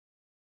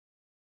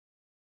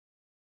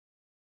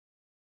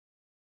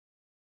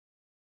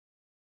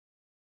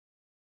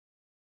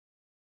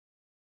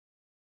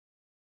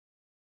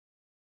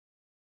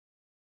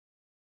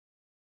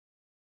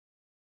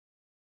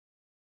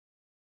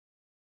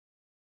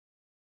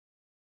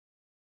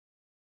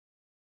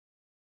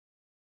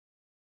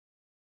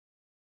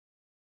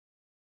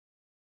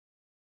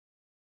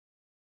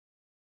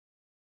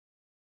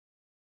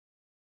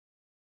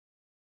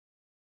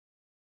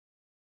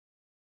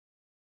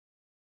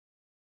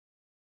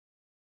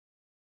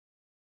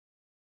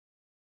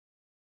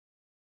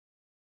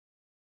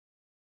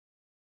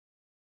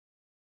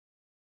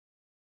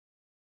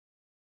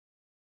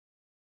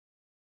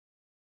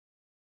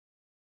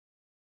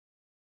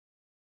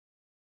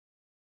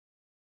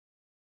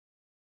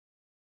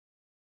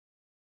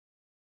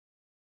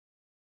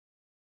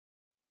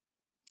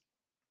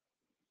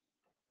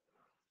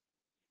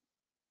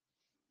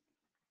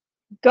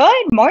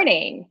Good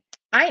morning.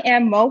 I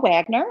am Mo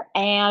Wagner,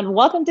 and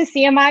welcome to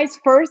CMI's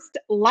first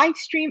live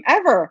stream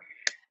ever.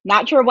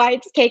 Not sure why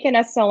it's taken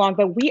us so long,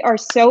 but we are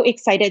so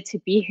excited to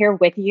be here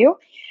with you.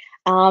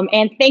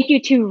 And thank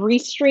you to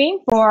Restream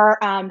for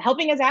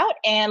helping us out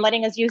and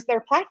letting us use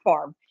their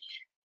platform.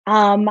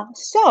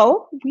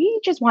 So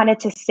we just wanted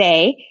to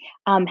say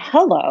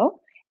hello.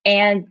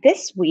 And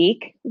this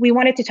week, we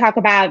wanted to talk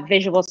about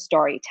visual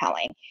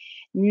storytelling.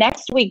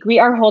 Next week, we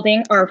are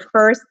holding our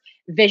first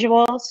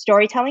Visual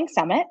Storytelling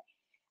Summit.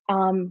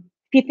 If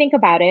you think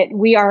about it,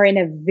 we are in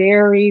a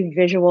very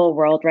visual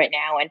world right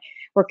now, and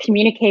we're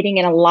communicating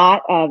in a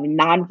lot of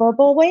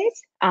nonverbal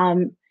ways.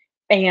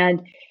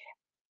 And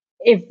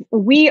if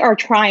we are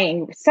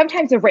trying,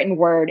 sometimes the written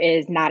word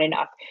is not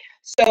enough.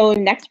 So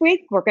next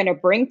week, we're going to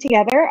bring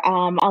together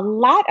a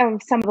lot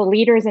of some of the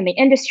leaders in the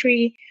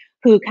industry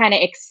who kind of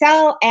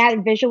excel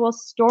at visual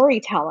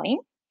storytelling.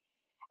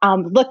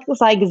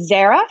 Looks like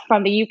Zara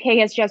from the UK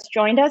has just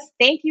joined us.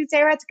 Thank you,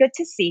 Zara. It's good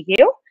to see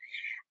you.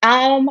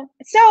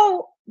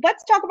 So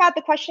let's talk about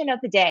the question of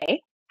the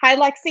day. Hi,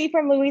 Lexi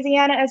from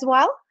Louisiana as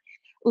well.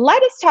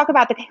 Let us talk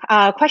about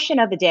the question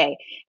of the day.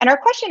 And our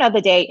question of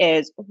the day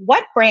is,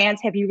 what brands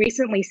have you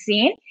recently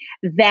seen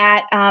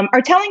that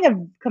are telling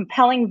a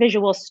compelling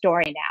visual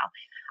story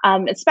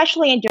now?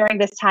 Especially during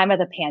this time of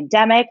the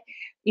pandemic,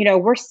 you know,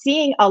 we're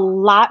seeing a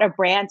lot of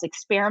brands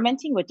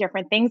experimenting with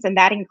different things, and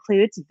that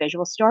includes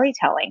visual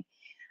storytelling.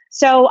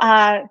 So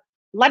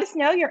let us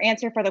know your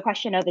answer for the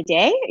question of the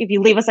day. If you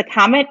leave us a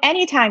comment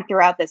anytime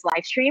throughout this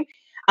live stream,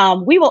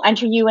 we will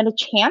enter you in a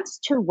chance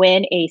to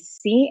win a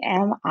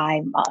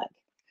CMI mug.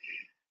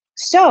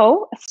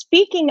 So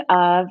speaking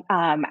of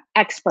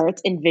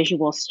experts in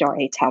visual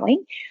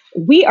storytelling,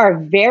 we are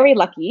very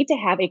lucky to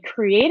have a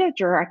creative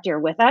director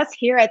with us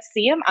here at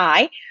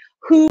CMI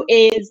who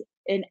is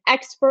an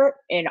expert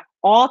in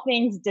all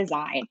things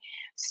design.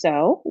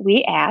 So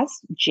we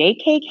asked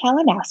JK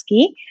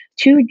Kalinowski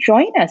to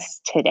join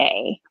us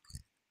today.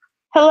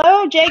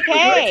 Hello, JK.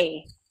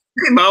 Hey,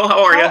 Mo,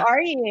 how are you? How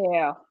are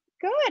you?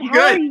 Good.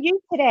 How are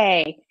you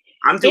today?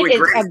 I'm doing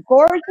great. It is a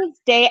gorgeous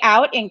day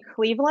out in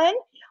Cleveland.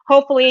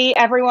 Hopefully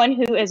everyone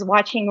who is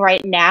watching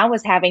right now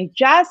is having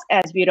just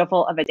as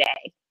beautiful of a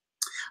day.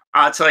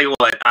 I'll tell you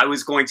what, I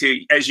was going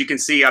to, as you can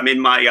see, I'm in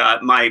my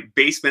my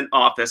basement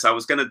office. I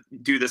was going to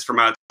do this from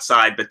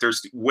outside, but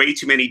there's way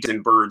too many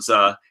birds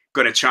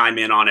going to chime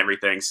in on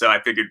everything. So I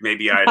figured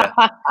maybe I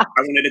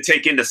wanted to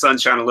take in the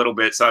sunshine a little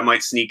bit. So I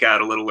might sneak out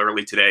a little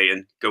early today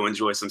and go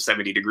enjoy some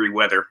 70-degree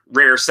weather.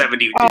 Rare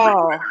 70-degree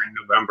weather in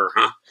November,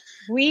 huh?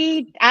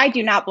 I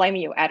do not blame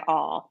you at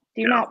all.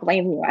 Not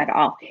blame you at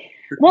all.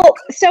 Well,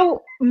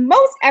 so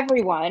most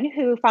everyone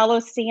who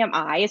follows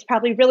CMI is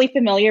probably really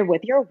familiar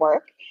with your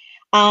work.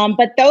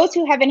 But those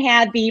who haven't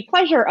had the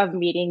pleasure of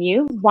meeting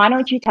you, why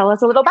don't you tell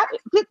us a little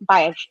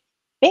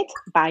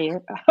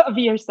of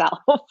yourself?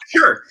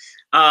 Sure.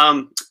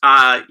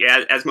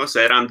 Yeah, as Mo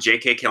said, I'm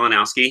JK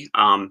Kalinowski.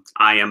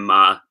 I am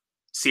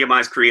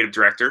CMI's creative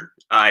director.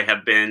 I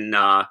have been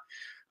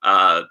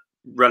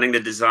running the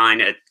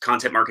design at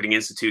Content Marketing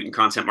Institute and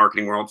Content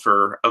Marketing World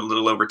for a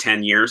little over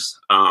 10 years.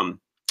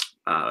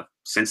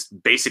 Since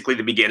basically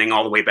the beginning,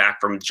 all the way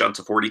back from Jump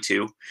to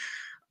 42.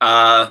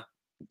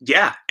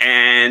 Yeah,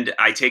 and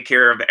I take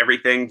care of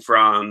everything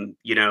from,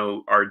 you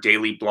know, our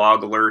daily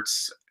blog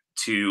alerts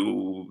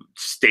to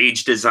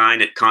stage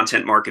design at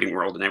Content Marketing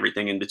World and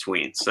everything in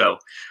between. So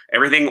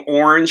everything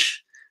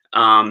orange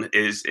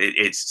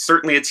it's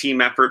certainly a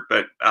team effort,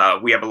 but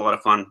we have a lot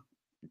of fun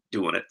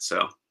doing it.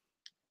 So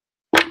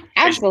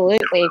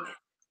absolutely.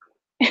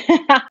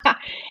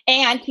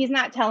 And he's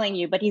not telling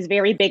you, but he's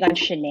very big on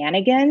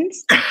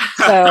shenanigans.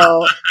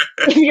 So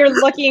if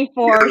you're looking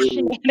for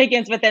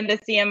shenanigans within the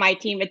CMI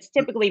team, it's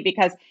typically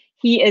because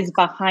he is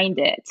behind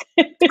it.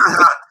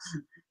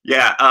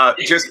 Yeah,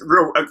 just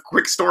a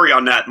quick story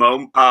on that,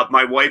 Mo.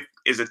 My wife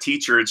is a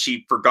teacher and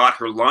she forgot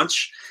her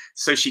lunch.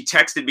 So she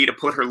texted me to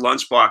put her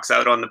lunchbox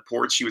out on the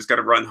porch. She was going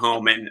to run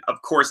home. And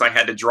of course, I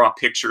had to draw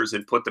pictures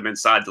and put them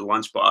inside the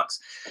lunchbox.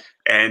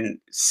 And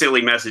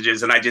silly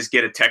messages. And I just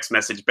get a text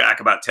message back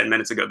about 10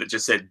 minutes ago that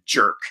just said,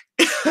 jerk.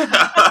 So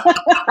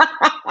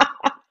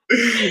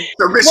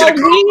mission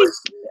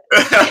accomplished.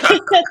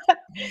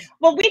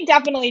 Well, we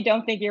definitely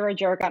don't think you're a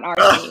jerk on our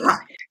team.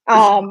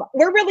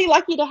 We're really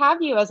lucky to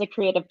have you as a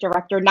creative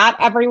director. Not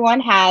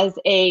everyone has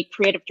a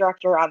creative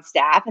director on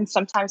staff, and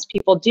sometimes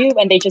people do,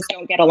 and they just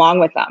don't get along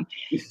with them.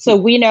 So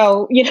we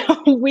know,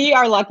 we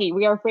are lucky.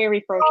 We are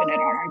very fortunate on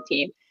our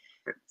team.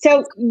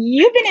 So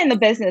you've been in the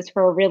business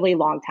for a really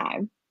long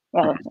time.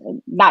 Well,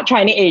 not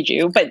trying to age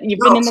you, but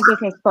you've been in the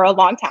business for a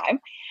long time.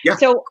 Yeah.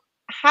 So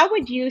how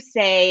would you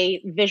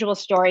say visual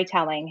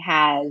storytelling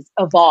has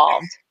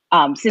evolved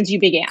since you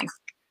began?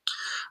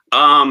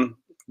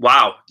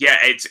 Wow. Yeah,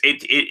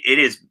 it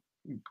is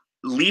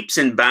leaps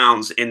and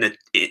bounds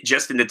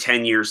just in the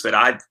 10 years that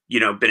I've,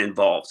 been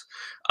involved.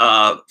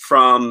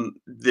 From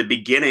the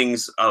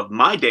beginnings of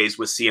my days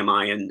with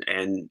CMI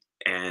and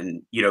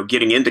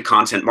getting into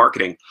content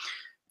marketing,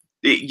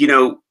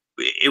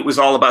 it was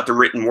all about the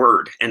written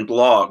word and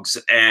blogs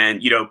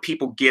and,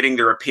 people getting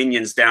their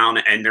opinions down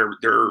and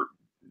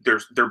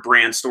their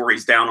brand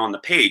stories down on the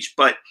page.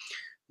 But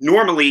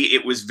normally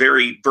it was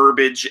very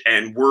verbiage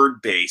and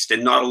word based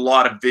and not a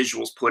lot of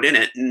visuals put in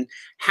it. And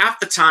half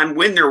the time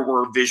when there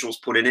were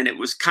visuals put in it, it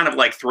was kind of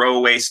like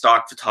throwaway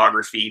stock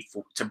photography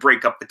to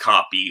break up the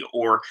copy,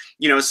 or,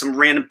 some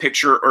random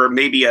picture, or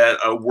maybe a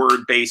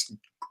word based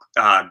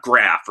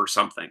graph or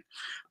something.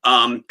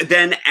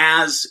 Then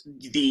as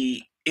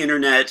the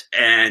internet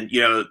and,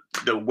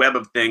 the web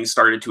of things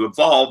started to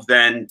evolve,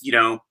 then,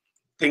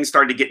 things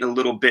started getting a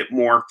little bit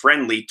more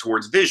friendly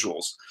towards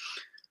visuals.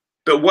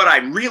 But what I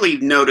really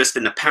noticed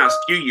in the past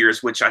few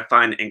years, which I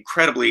find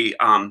incredibly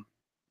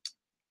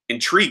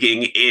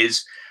intriguing,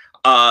 is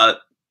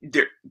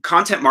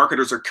content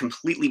marketers are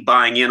completely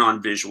buying in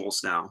on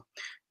visuals now.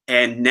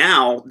 And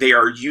now they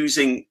are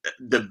using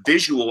the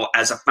visual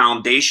as a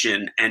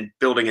foundation and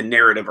building a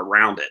narrative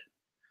around it.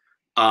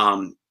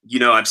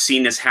 I've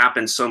seen this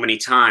happen so many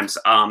times.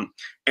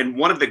 And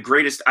one of the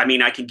greatest,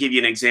 I can give you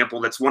an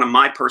example that's one of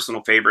my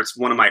personal favorites,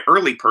 one of my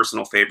early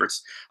personal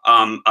favorites.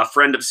 A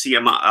friend of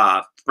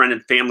CMI, friend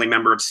and family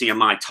member of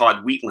CMI,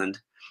 Todd Wheatland,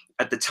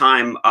 at the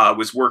time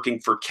was working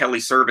for Kelly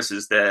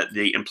Services,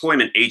 the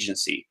employment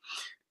agency.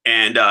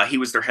 And he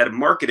was their head of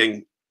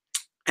marketing.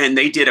 And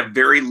they did a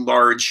very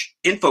large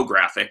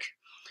infographic,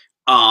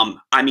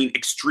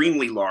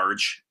 extremely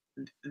large,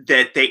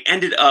 that they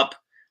ended up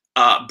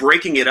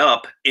breaking it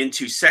up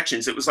into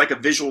sections. It was like a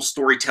visual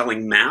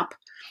storytelling map.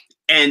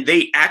 And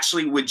they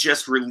actually would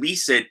just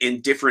release it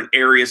in different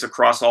areas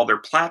across all their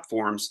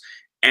platforms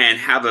and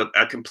have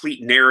a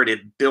complete narrative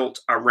built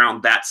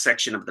around that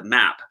section of the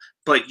map.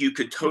 But you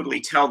could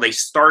totally tell they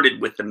started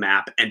with the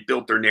map and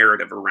built their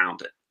narrative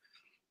around it.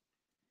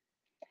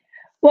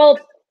 Well,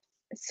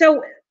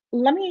 so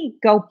let me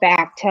go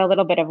back to a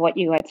little bit of what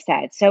you had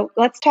said. So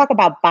let's talk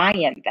about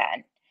buy-in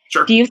then.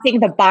 Sure. Do you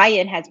think the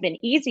buy-in has been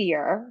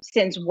easier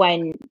since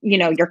when,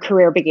 your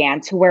career began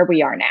to where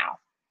we are now?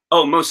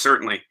 Oh, most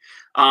certainly.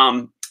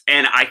 And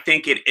I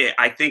think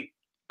I think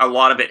a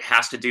lot of it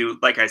has to do,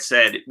 like I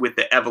said, with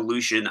the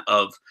evolution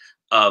of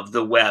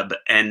the web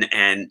and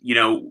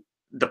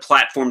the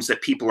platforms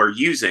that people are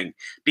using,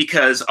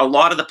 because a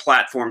lot of the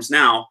platforms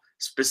now,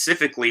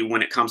 specifically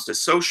when it comes to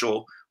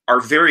social,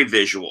 are very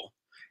visual.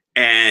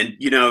 And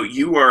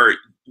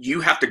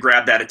you have to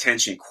grab that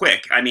attention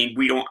quick. I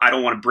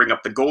don't want to bring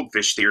up the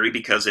goldfish theory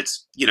because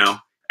it's,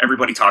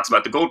 everybody talks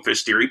about the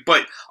goldfish theory,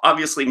 but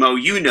obviously, Mo,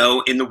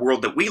 in the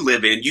world that we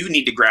live in, you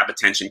need to grab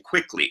attention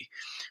quickly.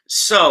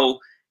 So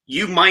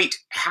you might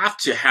have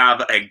to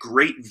have a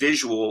great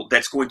visual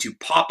that's going to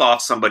pop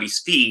off somebody's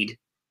feed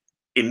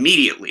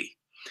immediately.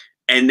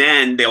 And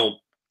then they'll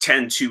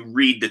tend to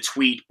read the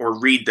tweet or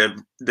read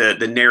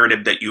the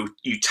narrative that you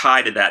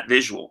tie to that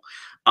visual.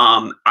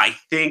 I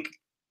think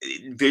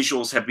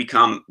visuals have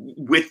become,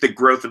 with the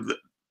growth of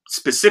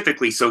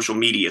specifically social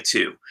media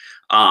too.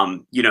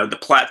 The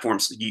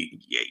platforms,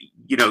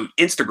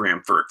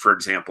 Instagram, for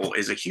example,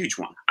 is a huge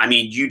one.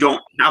 You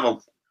don't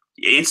have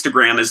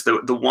Instagram is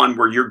the one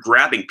where you're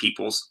grabbing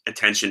people's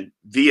attention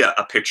via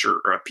a picture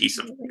or a piece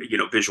of,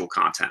 visual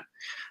content.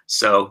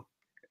 So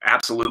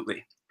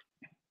absolutely.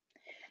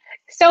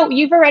 So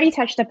you've already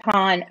touched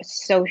upon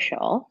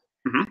social.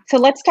 Mm-hmm. So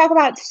let's talk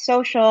about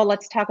social.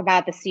 Let's talk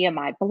about the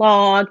CMI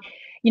blog.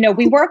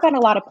 We work on a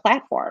lot of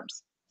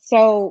platforms.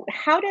 So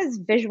how does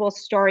visual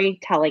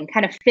storytelling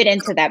kind of fit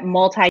into that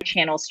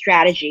multi-channel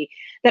strategy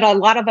that a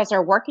lot of us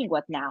are working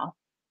with now?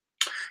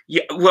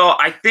 Yeah, well,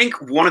 I think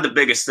one of the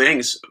biggest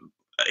things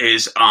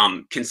is,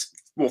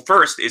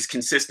 first is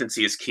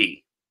consistency is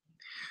key.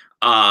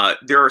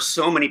 There are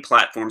so many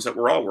platforms that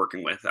we're all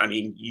working with.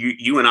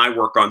 You and I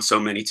work on so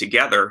many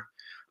together,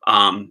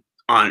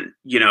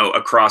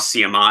 across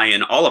CMI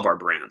and all of our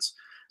brands.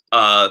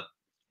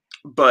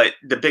 But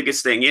the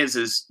biggest thing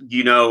is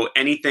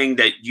anything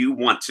that you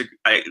want to,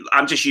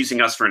 I'm just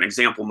using us for an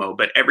example, Mo,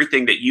 but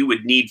everything that you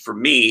would need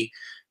from me,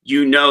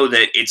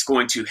 that it's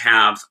going to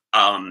have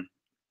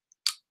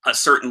a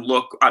certain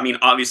look.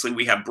 Obviously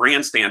we have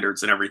brand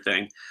standards and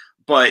everything,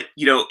 but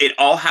it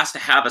all has to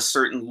have a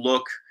certain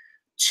look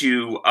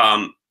to,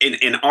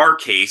 in our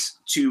case,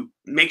 to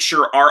make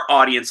sure our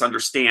audience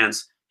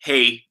understands,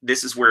 hey,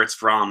 this is where it's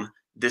from.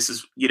 This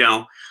is,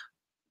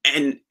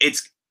 and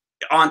it's,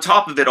 on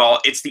top of it all,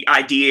 it's the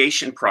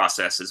ideation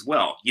process as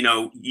well.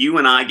 You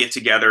and I get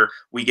together,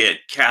 we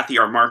get Kathy,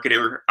 our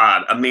marketer,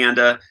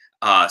 Amanda,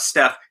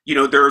 Steph,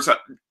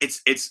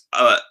 it's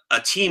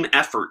a team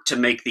effort to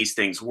make these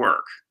things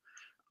work.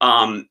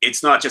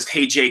 It's not just,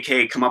 hey,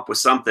 JK, come up with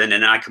something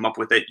and I come up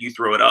with it, you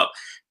throw it up.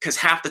 Because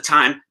half the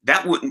time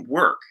that wouldn't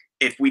work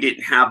if we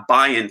didn't have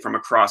buy-in from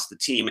across the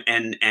team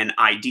and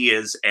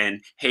ideas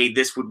and, hey,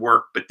 this would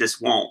work, but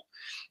this won't.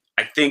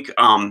 I think,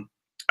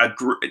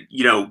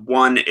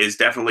 one is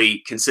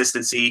definitely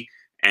consistency,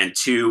 and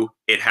two,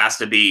 it has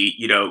to be,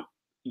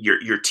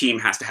 your team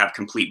has to have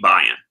complete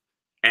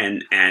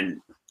buy-in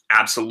and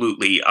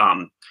absolutely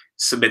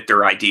submit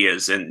their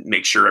ideas and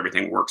make sure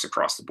everything works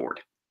across the board.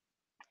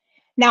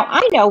 Now,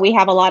 I know we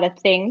have a lot of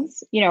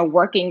things,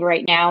 working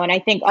right now. And I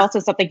think also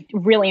something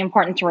really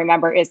important to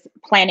remember is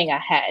planning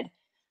ahead,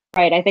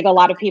 right? I think a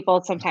lot of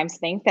people sometimes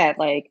think that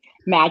like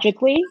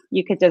magically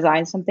you could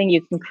design something,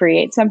 you can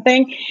create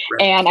something.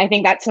 Right. And I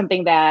think that's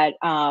something that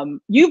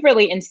you've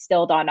really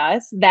instilled on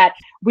us, that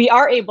we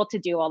are able to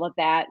do all of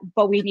that,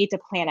 but we need to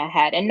plan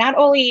ahead. And not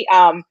only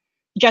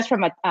just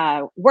from a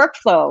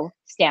workflow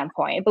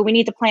standpoint, but we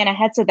need to plan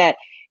ahead so that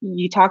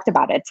you talked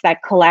about it. It's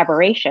that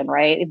collaboration,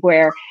 right?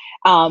 Where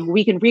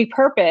we can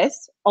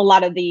repurpose a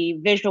lot of the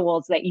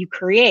visuals that you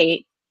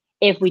create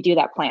if we do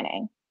that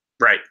planning.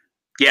 Right.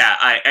 Yeah.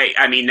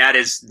 I mean, that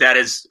is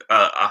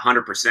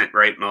 100%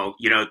 right, Mo.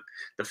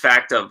 The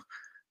fact of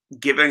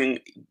giving,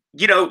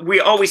 we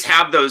always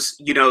have those,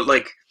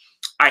 like,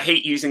 I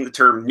hate using the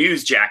term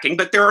newsjacking,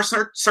 but there are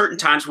certain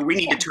times where we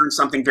need to turn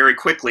something very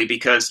quickly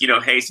because,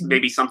 hey,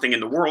 maybe something in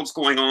the world's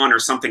going on or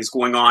something's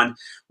going on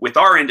with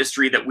our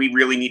industry that we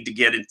really need to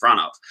get in front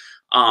of,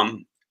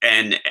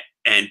 and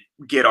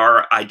get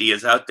our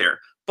ideas out there.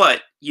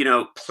 But,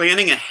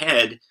 planning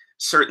ahead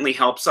certainly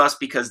helps us,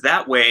 because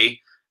that way,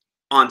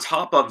 on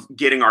top of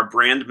getting our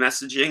brand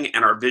messaging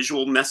and our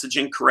visual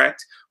messaging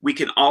correct, we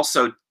can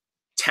also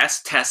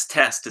test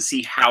to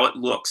see how it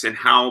looks and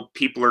how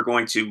people are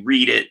going to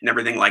read it and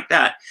everything like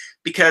that.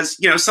 Because,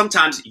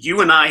 sometimes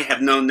you and I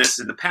have known this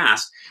in the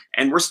past,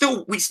 and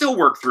we still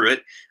work through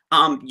it.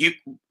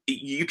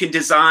 You can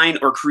design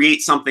or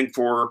create something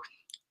for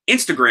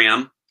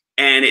Instagram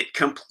and it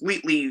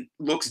completely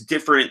looks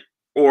different,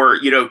 or,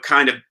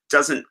 kind of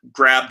doesn't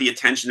grab the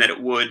attention that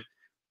it would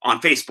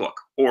on Facebook.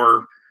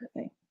 Or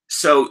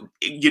so,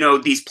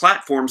 these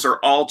platforms are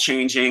all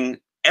changing,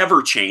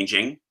 ever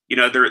changing.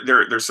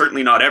 They're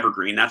certainly not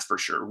evergreen, that's for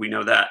sure. We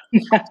know that.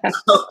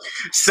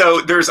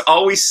 So there's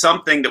always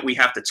something that we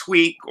have to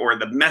tweak, or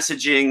the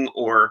messaging,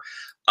 or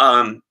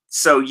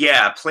so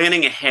yeah,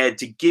 planning ahead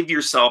to give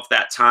yourself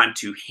that time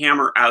to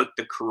hammer out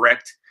the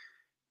correct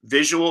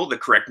visual, the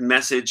correct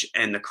message,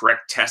 and the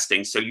correct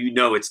testing, so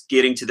it's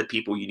getting to the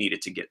people you need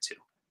it to get to.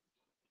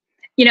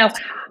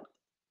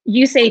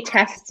 You say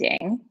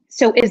testing.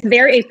 So is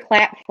there a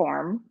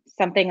platform,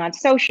 something on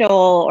social,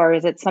 or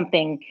is it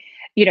something,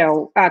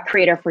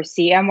 creator for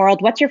CM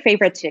world? What's your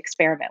favorite to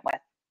experiment with?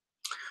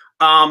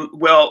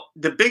 Well,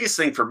 the biggest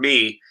thing for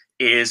me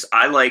is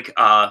I like,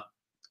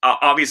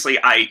 obviously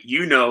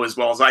as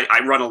well as I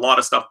run a lot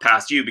of stuff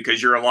past you,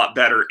 because you're a lot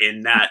better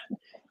in that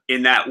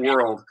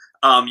world.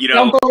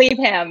 Don't believe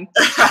him.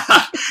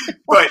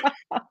 But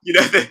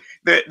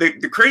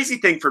the crazy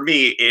thing for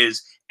me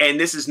is, and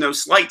this is no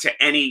slight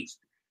to any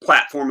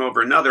platform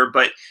over another,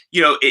 but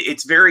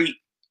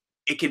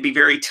it can be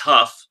very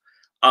tough,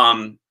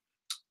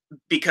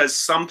 because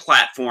some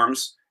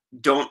platforms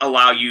don't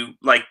allow you,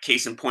 like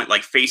case in point,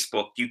 like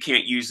Facebook, you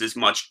can't use as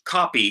much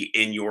copy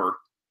in your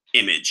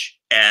image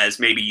as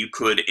maybe you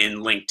could in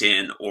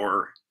LinkedIn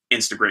or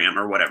Instagram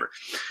or whatever.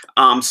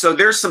 So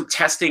there's some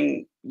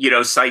testing,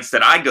 sites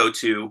that I go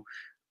to,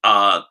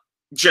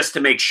 just to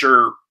make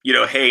sure,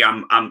 hey,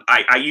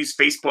 I use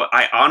Facebook.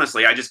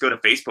 I just go to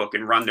Facebook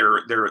and run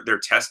their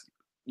test,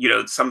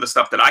 some of the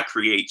stuff that I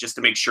create, just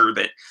to make sure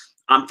that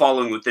I'm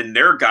following within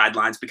their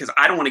guidelines, because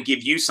I don't want to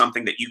give you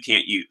something that you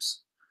can't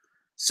use.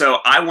 So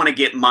I want to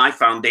get my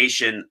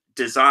foundation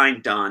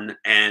design done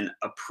and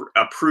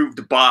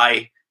approved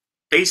by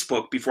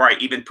Facebook before I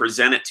even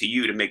present it to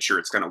you, to make sure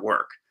it's going to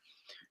work.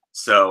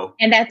 So,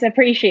 and that's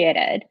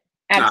appreciated.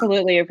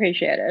 Absolutely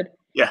appreciated.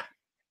 Yeah.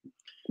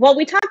 Well,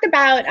 we talked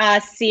about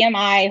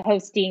CMI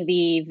hosting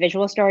the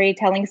Visual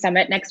Storytelling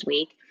Summit next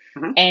week.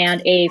 Mm-hmm.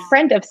 And a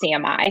friend of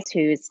CMI's,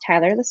 who's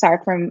Tyler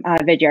Lassar from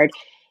Vidyard,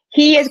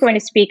 he is going to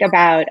speak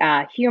about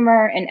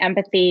humor and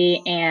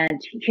empathy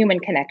and human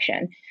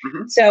connection.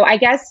 Mm-hmm. So I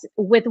guess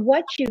with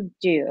what you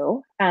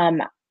do,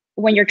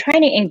 when you're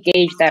trying to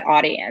engage that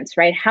audience,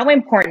 right, how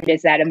important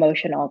is that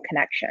emotional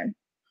connection?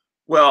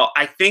 Well,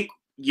 I think,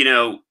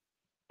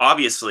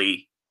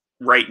 obviously,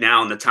 right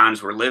now in the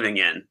times we're living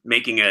in,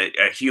 making a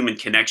human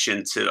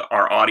connection to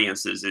our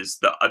audiences is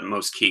the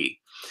utmost key.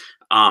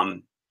 How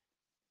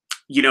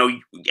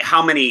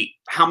many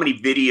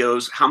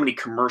videos, how many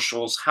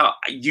commercials, how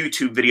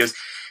YouTube videos.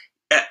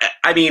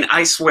 I mean,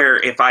 I swear,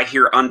 if I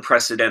hear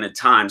unprecedented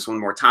times one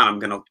more time, I'm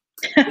gonna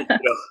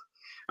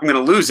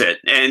lose it.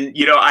 And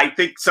I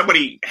think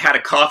somebody had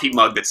a coffee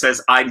mug that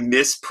says "I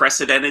miss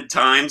precedented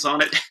times"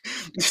 on it.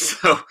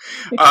 So,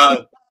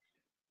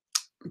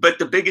 but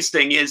the biggest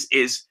thing is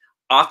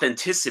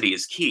authenticity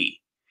is key.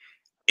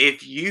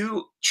 If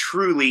you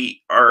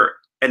truly are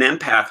an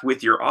empath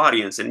with your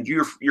audience, and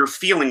you're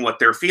feeling what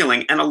they're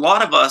feeling, and a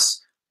lot of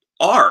us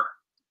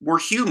we're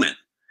human.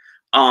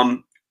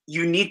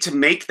 You need to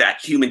make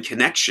that human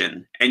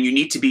connection, and you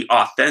need to be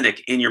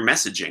authentic in your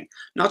messaging,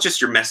 not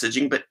just your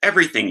messaging, but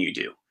everything you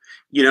do.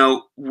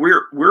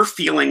 We're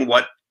feeling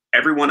what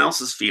everyone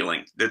else is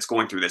feeling that's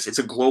going through this. It's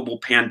a global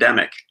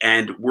pandemic,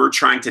 and we're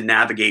trying to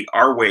navigate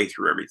our way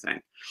through everything.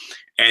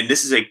 And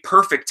this is a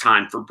perfect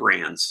time for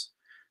brands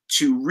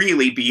to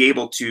really be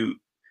able to,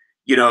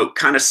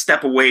 kind of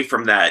step away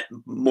from that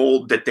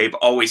mold that they've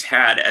always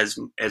had as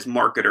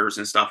marketers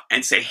and stuff,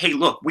 and say, hey,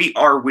 look, we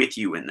are with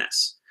you in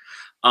this.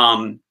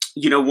 One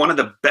of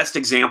the best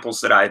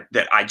examples that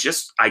I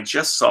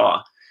just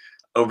saw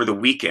over the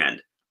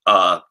weekend,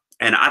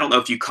 and I don't know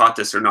if you caught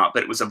this or not,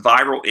 but it was a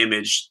viral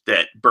image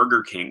that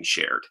Burger King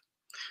shared,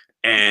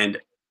 and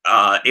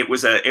it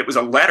was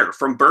a letter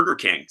from Burger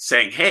King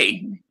saying,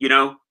 hey,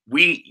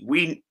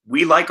 we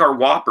like our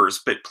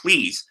Whoppers, but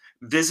please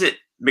visit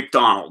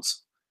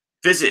McDonald's,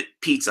 visit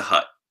Pizza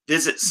Hut,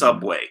 visit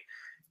Subway,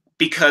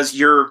 because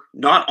you're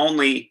not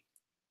only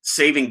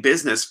saving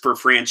business for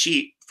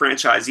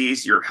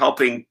franchisees, you're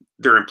helping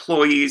their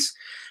employees.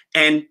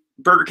 And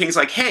Burger King's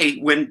like, hey,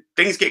 when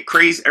things get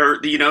crazy, or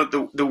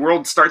the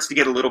world starts to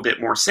get a little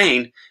bit more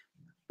sane,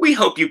 we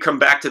hope you come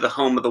back to the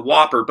home of the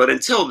Whopper, but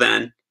until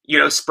then,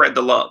 spread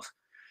the love.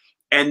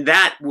 And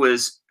that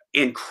was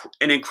an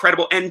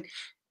incredible, and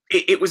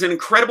it was an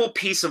incredible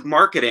piece of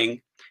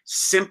marketing,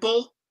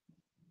 simple,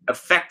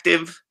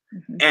 effective.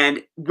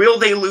 And will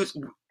they lose?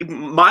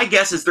 My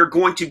guess is they're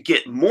going to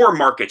get more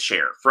market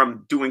share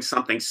from doing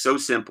something so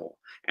simple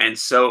and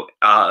so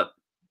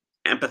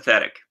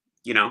empathetic,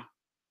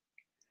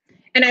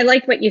 And I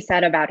like what you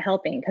said about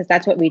helping, because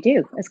that's what we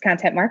do as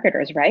content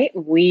marketers, right?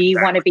 We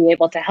want to be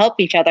able to help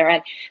each other.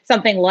 And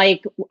something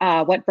like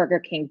what Burger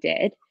King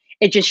did,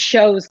 it just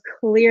shows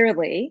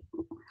clearly,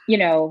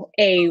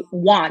 a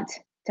want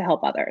to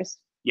help others.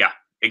 Yeah,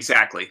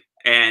 exactly.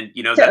 And,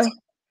 So,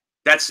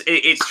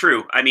 it's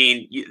true. I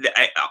mean,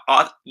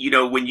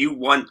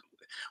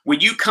 when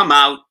you come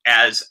out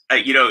as,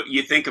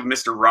 you think of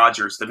Mr.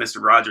 Rogers, the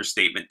Mr. Rogers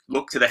statement,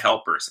 look to the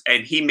helpers,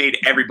 and he made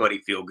everybody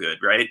feel good,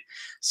 right?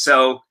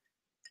 So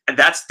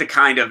that's the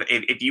kind of,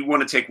 if you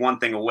want to take one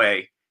thing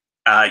away,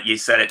 you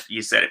said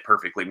it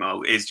perfectly,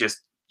 Mo, is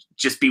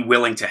just be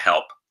willing to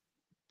help,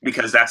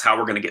 because that's how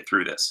we're going to get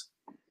through this.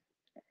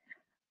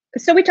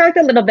 So we talked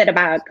a little bit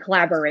about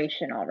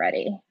collaboration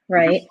already,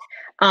 right?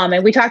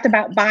 And we talked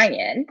about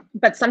buy-in,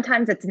 but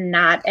sometimes it's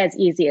not as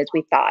easy as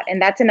we thought.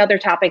 And that's another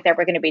topic that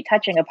we're going to be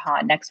touching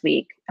upon next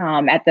week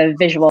at the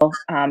Visual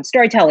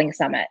Storytelling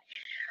Summit.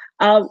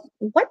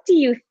 What do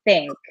you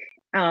think,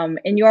 from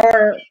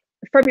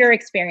your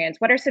experience,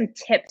 what are some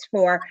tips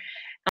for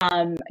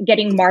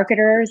getting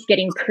marketers,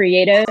 getting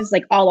creatives,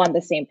 like all on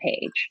the same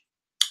page?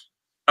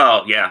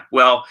 Oh yeah,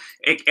 well,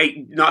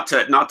 not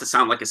to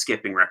sound like a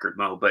skipping record,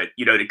 Mo, but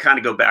to kind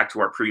of go back to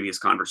our previous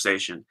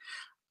conversation,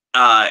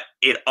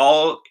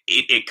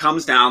 it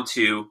comes down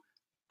to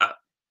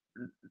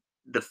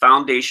the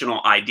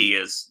foundational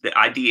ideas, the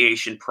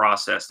ideation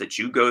process that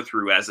you go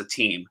through as a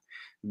team.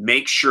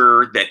 Make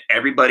sure that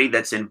everybody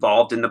that's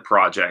involved in the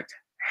project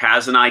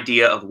has an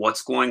idea of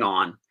what's going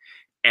on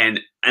and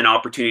an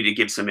opportunity to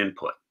give some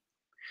input.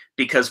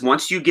 Because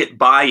once you get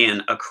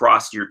buy-in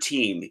across your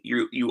team,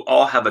 you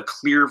all have a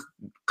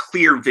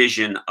clear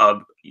vision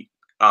of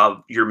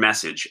your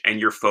message and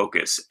your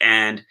focus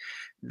and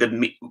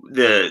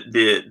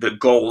the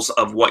goals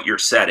of what you're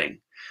setting.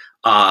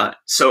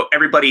 So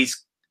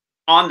everybody's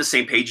on the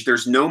same page.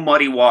 There's no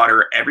muddy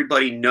water.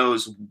 Everybody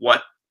knows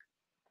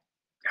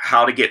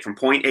how to get from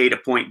point A to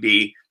point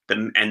B,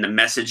 and the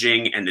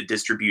messaging and the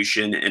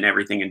distribution and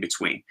everything in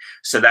between.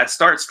 So that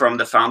starts from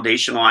the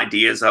foundational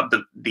ideas of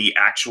the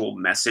actual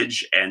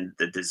message and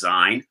the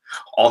design,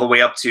 all the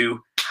way up to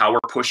how we're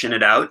pushing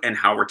it out and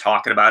how we're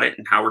talking about it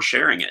and how we're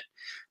sharing it.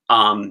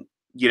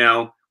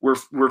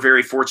 We're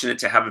very fortunate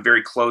to have a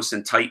very close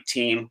and tight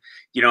team.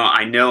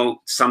 I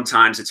know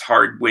sometimes it's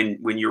hard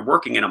when you're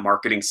working in a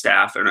marketing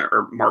staff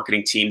or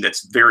marketing team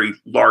that's very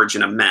large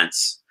and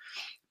immense.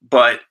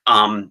 But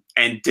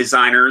and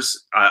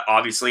designers,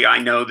 obviously, I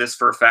know this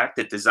for a fact,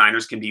 that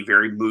designers can be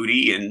very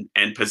moody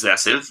and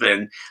possessive,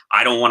 and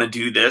I don't want to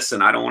do this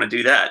and I don't want to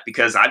do that,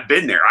 because I've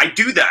been there. I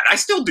do that. I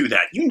still do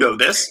that. You know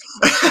this.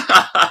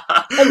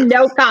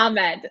 No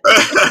comment.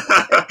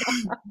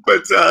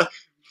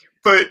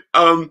 But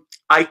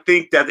I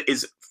think that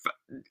is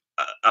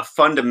a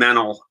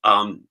fundamental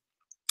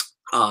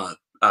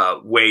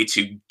way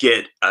to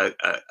get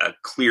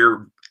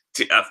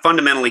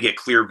fundamentally get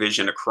clear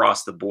vision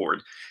across the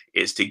board,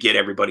 is to get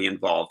everybody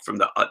involved from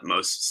the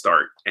utmost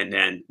start and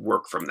then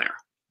work from there.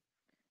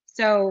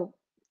 So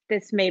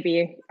this may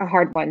be a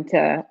hard one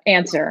to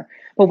answer,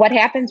 but what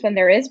happens when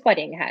there is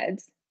butting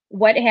heads?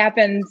 What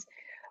happens?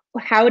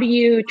 How do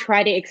you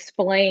try to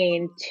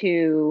explain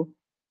to,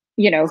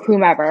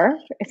 whomever,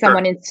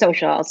 someone in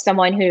social,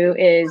 someone who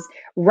is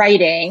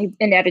writing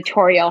an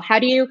editorial, how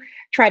do you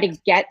try to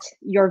get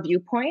your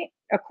viewpoint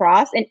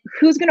across, and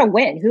who's going to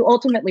win? Who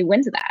ultimately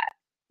wins that?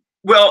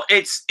 Well,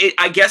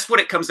 I guess what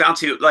it comes down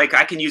to, like,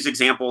 I can use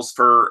examples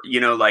for,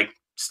 like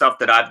stuff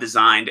that I've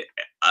designed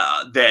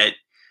that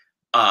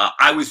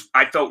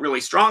I felt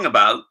really strong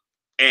about,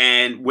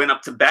 and went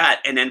up to bat,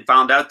 and then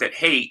found out that,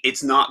 hey,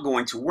 it's not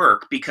going to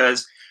work,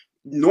 because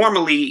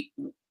normally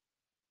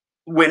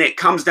when it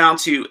comes down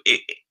to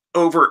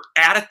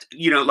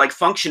like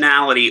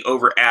functionality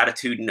over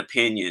attitude and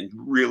opinion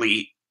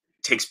really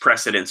takes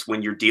precedence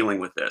when you're dealing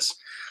with this.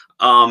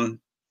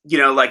 you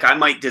know, like I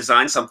might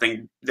design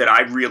something that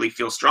I really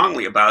feel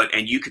strongly about,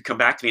 and you could come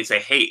back to me and say,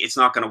 hey, it's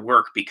not going to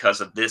work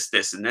because of this,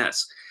 this, and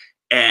this.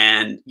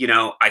 And, you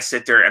know, I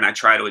sit there and I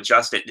try to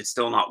adjust it and it's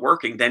still not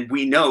working. Then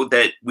we know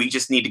that we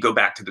just need to go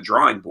back to the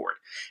drawing board.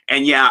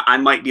 And yeah, I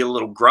might be a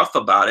little gruff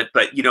about it,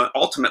 but, you know,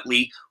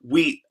 ultimately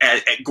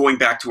going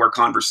back to our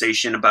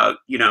conversation about,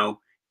 you know,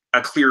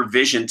 a clear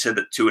vision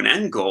to an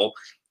end goal,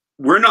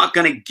 we're not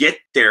going to get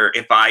there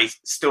if I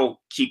still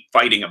keep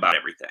fighting about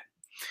everything.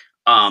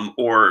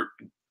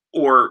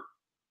 Or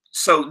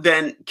so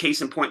then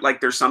case in point, like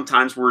there's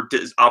sometimes where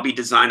I'll be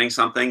designing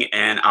something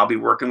and I'll be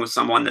working with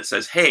someone that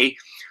says, hey,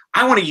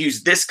 I want to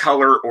use this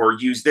color or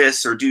use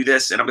this or do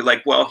this. And I'll be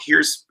like, well,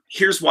 here's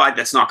why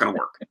that's not going to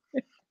work.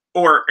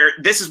 or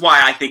this is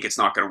why I think it's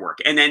not going to work.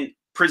 And then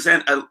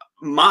present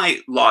my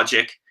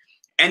logic.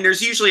 And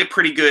there's usually a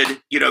pretty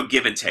good, you know,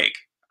 give and take.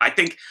 I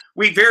think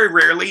we very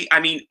rarely, I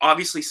mean,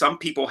 obviously some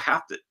people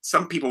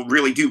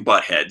really do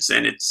butt heads,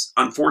 and it's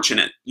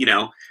unfortunate, you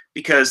know,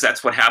 because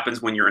that's what happens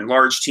when you're in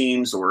large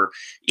teams or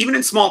even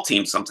in small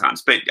teams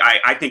sometimes. But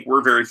I think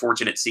we're very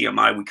fortunate at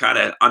CMI. We kind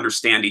of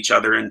understand each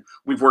other, and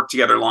we've worked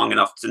together long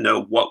enough to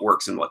know what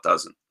works and what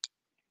doesn't.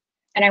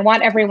 And I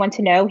want everyone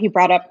to know he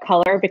brought up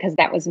color because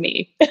that was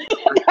me.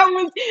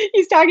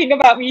 He's talking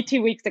about me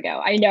 2 weeks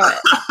ago. I know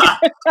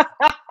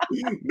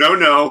it.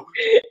 No.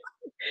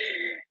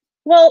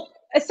 Well,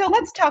 so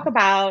let's talk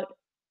about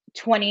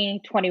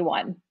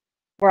 2021.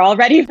 We're all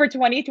ready for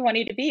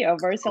 2020 to be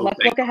over. So let's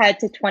look ahead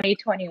to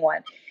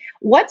 2021.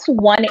 What's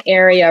one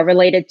area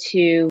related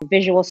to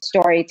visual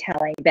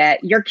storytelling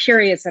that you're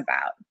curious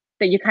about,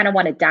 that you kind of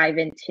want to dive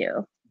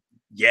into?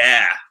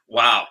 Yeah.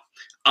 Wow.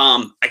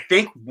 I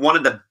think one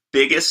of the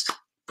biggest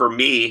for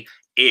me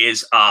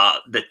is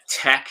the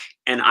tech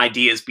and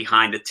ideas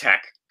behind the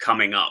tech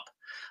coming up.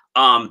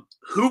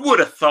 Who would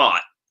have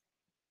thought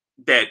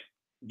that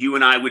you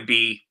and I would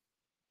be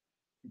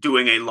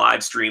doing a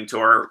live stream to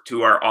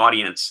our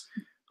audience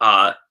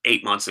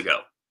 8 months ago?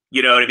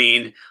 You know what I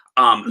mean?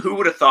 Who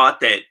would have thought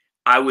that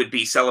I would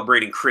be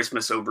celebrating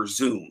Christmas over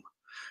Zoom?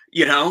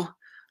 You know?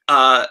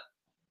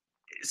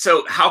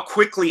 So how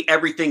quickly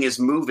everything is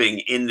moving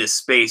in this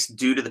space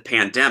due to the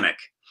pandemic.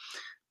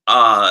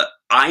 I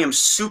am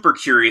super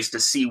curious to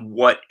see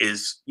what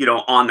is, you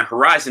know, on the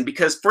horizon,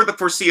 because for the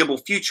foreseeable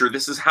future,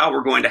 this is how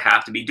we're going to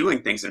have to be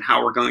doing things and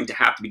how we're going to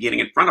have to be getting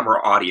in front of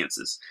our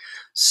audiences.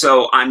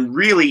 So I'm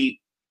really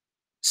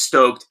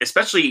stoked,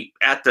 especially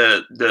at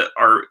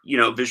our, you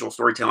know, visual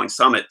storytelling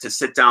summit, to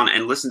sit down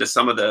and listen to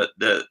some of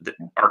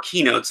our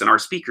keynotes and our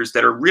speakers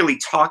that are really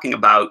talking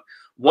about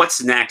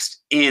what's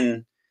next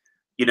in,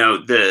 you know,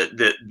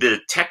 the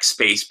tech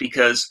space,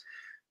 because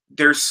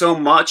there's so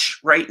much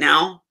right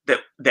now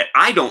that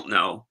I don't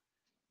know,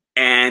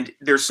 and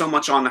there's so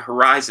much on the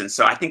horizon.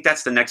 So I think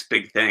that's the next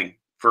big thing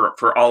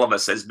for all of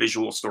us as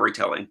visual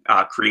storytelling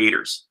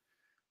creators.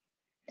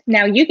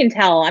 Now you can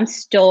tell I'm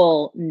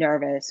still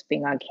nervous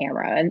being on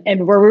camera,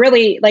 and we're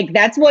really, like,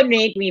 that's what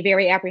made me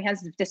very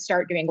apprehensive to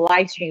start doing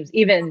live streams,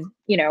 even,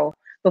 you know,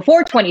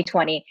 before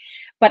 2020.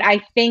 But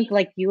I think,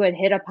 like, you had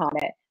hit upon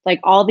it, like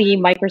all the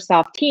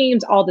Microsoft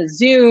Teams, all the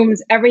Zooms,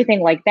 everything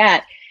like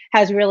that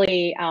has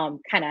really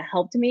kind of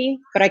helped me.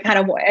 But I kind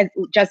of,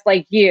 just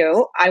like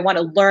you, I want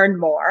to learn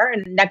more,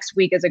 and next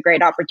week is a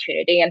great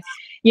opportunity. And,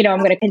 you know, I'm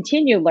going to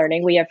continue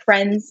learning. We have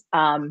friends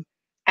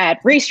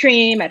at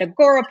Restream, at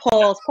Agora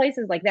Pulse,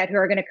 places like that, who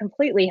are going to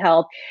completely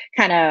help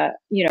kind of,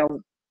 you know,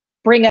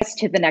 bring us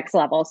to the next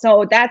level.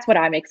 So that's what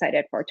I'm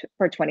excited for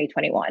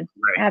 2021. Right.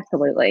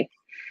 Absolutely.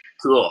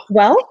 Cool.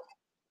 Well,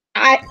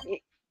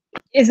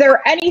 is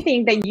there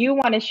anything that you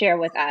want to share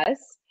with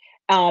us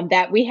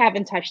that we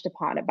haven't touched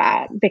upon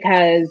about?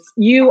 Because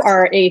you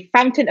are a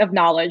fountain of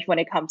knowledge when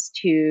it comes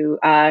to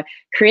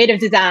creative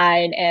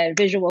design and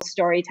visual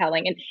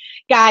storytelling. And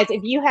guys,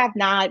 if you have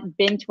not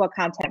been to a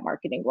content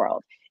marketing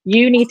world,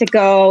 you need to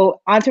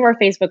go onto our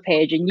Facebook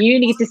page and you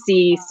need to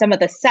see some of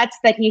the sets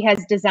that he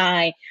has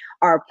designed,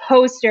 our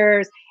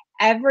posters,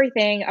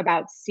 everything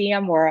about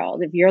CM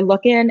World. If you're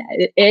looking,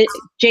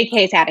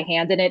 JK's had a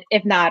hand in it,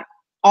 if not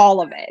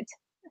all of it.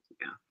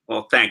 Yeah.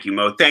 Well, thank you,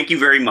 Mo. Thank you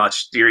very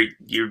much.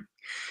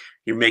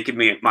 You're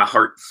making my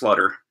heart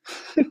flutter.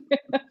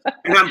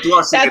 And I'm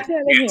blushing. That's what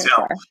I'm here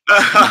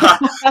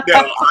for.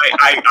 No,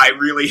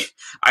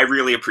 I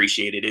really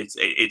appreciate it.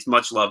 It's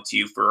much love to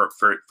you for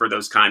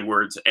those kind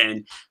words.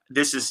 And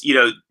this is, you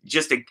know,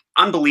 just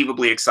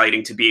unbelievably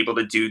exciting to be able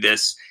to do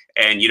this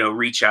and, you know,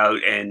 reach out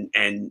and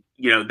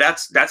you know,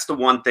 that's the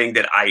one thing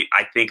that I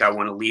think I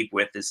want to leave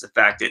with, is the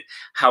fact that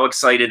how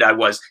excited I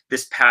was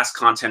this past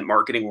content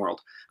marketing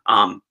world.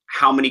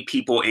 How many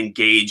people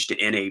engaged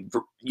in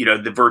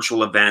the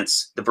virtual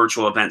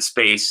event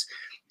space,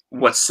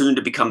 what's soon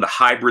to become the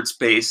hybrid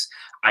space.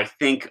 I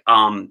think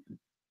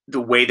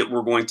the way that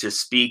we're going to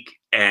speak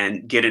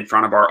and get in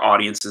front of our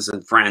audiences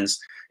and friends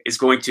is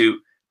going to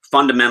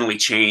fundamentally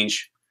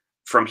change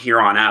from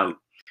here on out,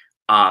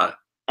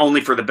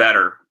 only for the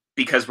better,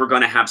 because we're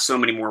going to have so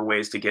many more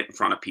ways to get in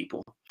front of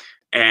people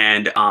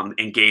and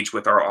engage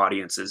with our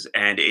audiences.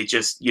 And it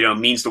just, you know,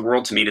 means the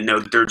world to me to know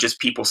that there are just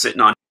people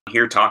sitting on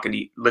here talking to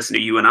you, listen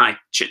to you and I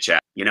chit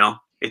chat. You know,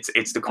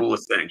 it's the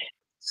coolest thing.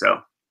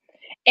 So.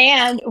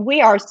 And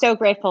we are so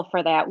grateful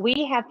for that.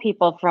 We have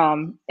people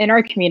from in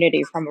our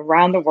community from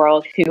around the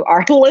world who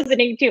are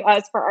listening to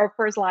us for our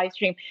first live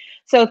stream.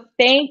 So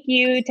thank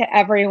you to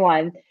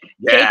everyone.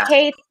 Yeah.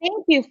 JK,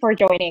 thank you for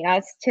joining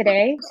us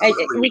today.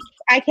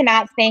 I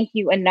cannot thank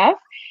you enough.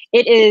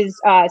 It is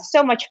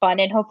so much fun,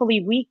 and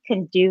hopefully we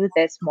can do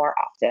this more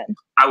often.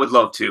 I would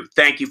love to.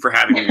 Thank you for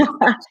having me.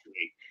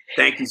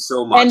 Thank you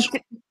so much.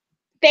 And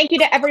thank you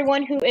to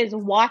everyone who is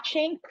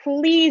watching.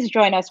 Please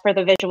join us for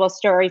the Visual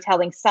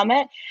Storytelling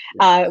Summit.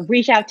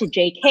 Reach out to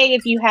JK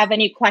if you have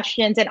any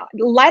questions, and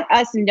let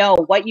us know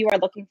what you are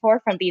looking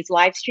for from these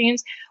live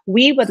streams.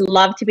 We would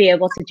love to be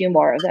able to do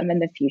more of them in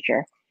the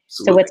future.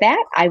 Absolutely. So with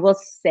that, I will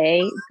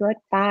say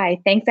goodbye.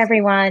 Thanks,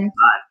 everyone.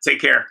 Bye.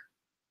 Take care.